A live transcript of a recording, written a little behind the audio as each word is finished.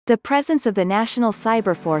The presence of the National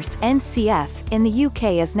Cyber Force (NCF) in the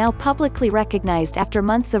UK is now publicly recognised after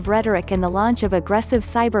months of rhetoric and the launch of aggressive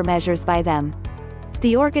cyber measures by them.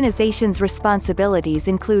 The organization's responsibilities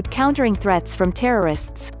include countering threats from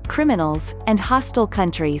terrorists, criminals, and hostile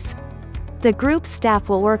countries. The group's staff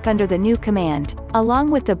will work under the new command, along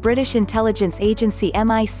with the British intelligence agency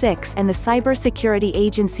MI6 and the cybersecurity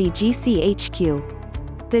agency GCHQ.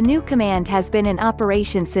 The new command has been in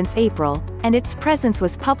operation since April, and its presence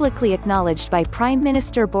was publicly acknowledged by Prime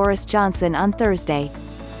Minister Boris Johnson on Thursday.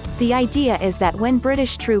 The idea is that when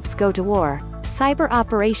British troops go to war, cyber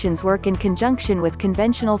operations work in conjunction with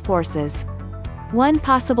conventional forces. One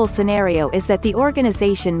possible scenario is that the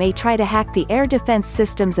organization may try to hack the air defense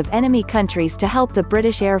systems of enemy countries to help the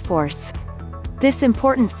British Air Force. This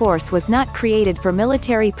important force was not created for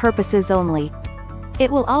military purposes only. It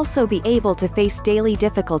will also be able to face daily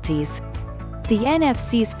difficulties. The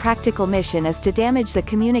NFC's practical mission is to damage the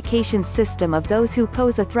communications system of those who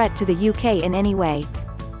pose a threat to the UK in any way.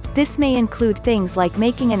 This may include things like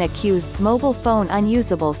making an accused's mobile phone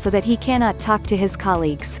unusable so that he cannot talk to his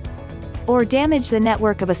colleagues, or damage the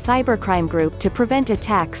network of a cybercrime group to prevent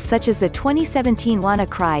attacks such as the 2017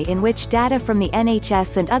 WannaCry, in which data from the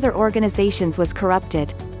NHS and other organizations was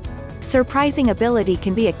corrupted. Surprising ability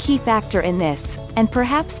can be a key factor in this, and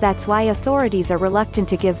perhaps that's why authorities are reluctant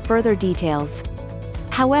to give further details.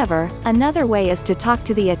 However, another way is to talk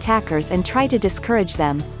to the attackers and try to discourage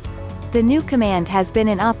them. The new command has been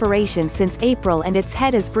in operation since April and its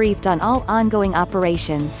head is briefed on all ongoing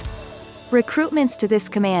operations. Recruitments to this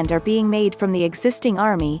command are being made from the existing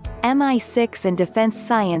Army, MI6 and Defense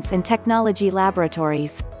Science and Technology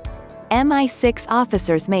laboratories. MI6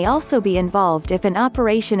 officers may also be involved if an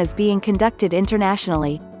operation is being conducted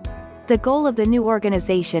internationally. The goal of the new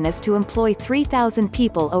organization is to employ 3,000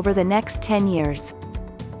 people over the next 10 years.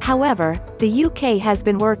 However, the UK has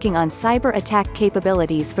been working on cyber attack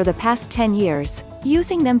capabilities for the past 10 years,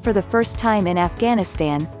 using them for the first time in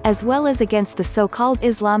Afghanistan, as well as against the so-called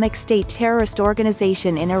Islamic State terrorist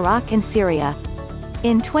organization in Iraq and Syria.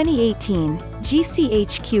 In 2018,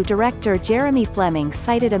 GCHQ Director Jeremy Fleming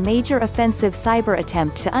cited a major offensive cyber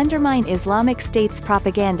attempt to undermine Islamic State's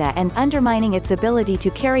propaganda and undermining its ability to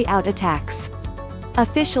carry out attacks.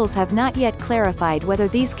 Officials have not yet clarified whether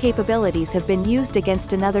these capabilities have been used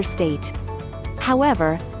against another state.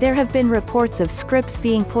 However, there have been reports of scripts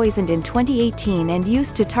being poisoned in 2018 and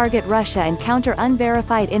used to target Russia and counter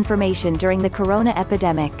unverified information during the corona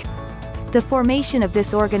epidemic. The formation of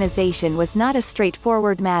this organization was not a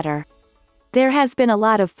straightforward matter. There has been a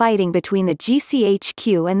lot of fighting between the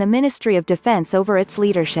GCHQ and the Ministry of Defense over its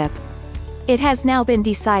leadership. It has now been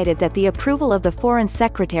decided that the approval of the Foreign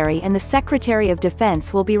Secretary and the Secretary of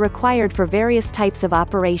Defense will be required for various types of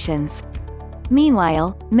operations.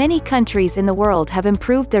 Meanwhile, many countries in the world have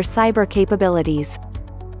improved their cyber capabilities.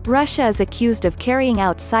 Russia is accused of carrying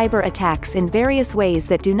out cyber attacks in various ways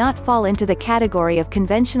that do not fall into the category of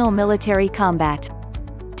conventional military combat.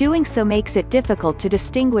 Doing so makes it difficult to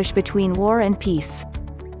distinguish between war and peace.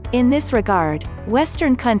 In this regard,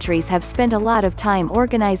 Western countries have spent a lot of time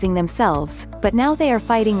organizing themselves, but now they are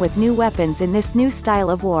fighting with new weapons in this new style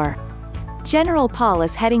of war. General Paul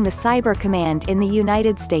is heading the Cyber Command in the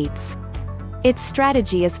United States. Its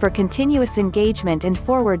strategy is for continuous engagement and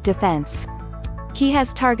forward defense. He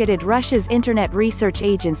has targeted Russia's Internet Research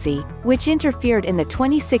Agency, which interfered in the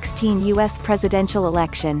 2016 US presidential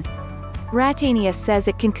election. Ratanius says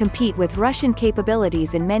it can compete with Russian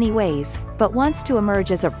capabilities in many ways, but wants to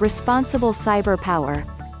emerge as a responsible cyber power.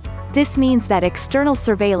 This means that external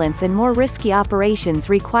surveillance and more risky operations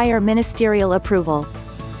require ministerial approval.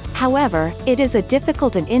 However, it is a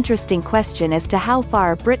difficult and interesting question as to how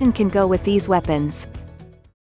far Britain can go with these weapons.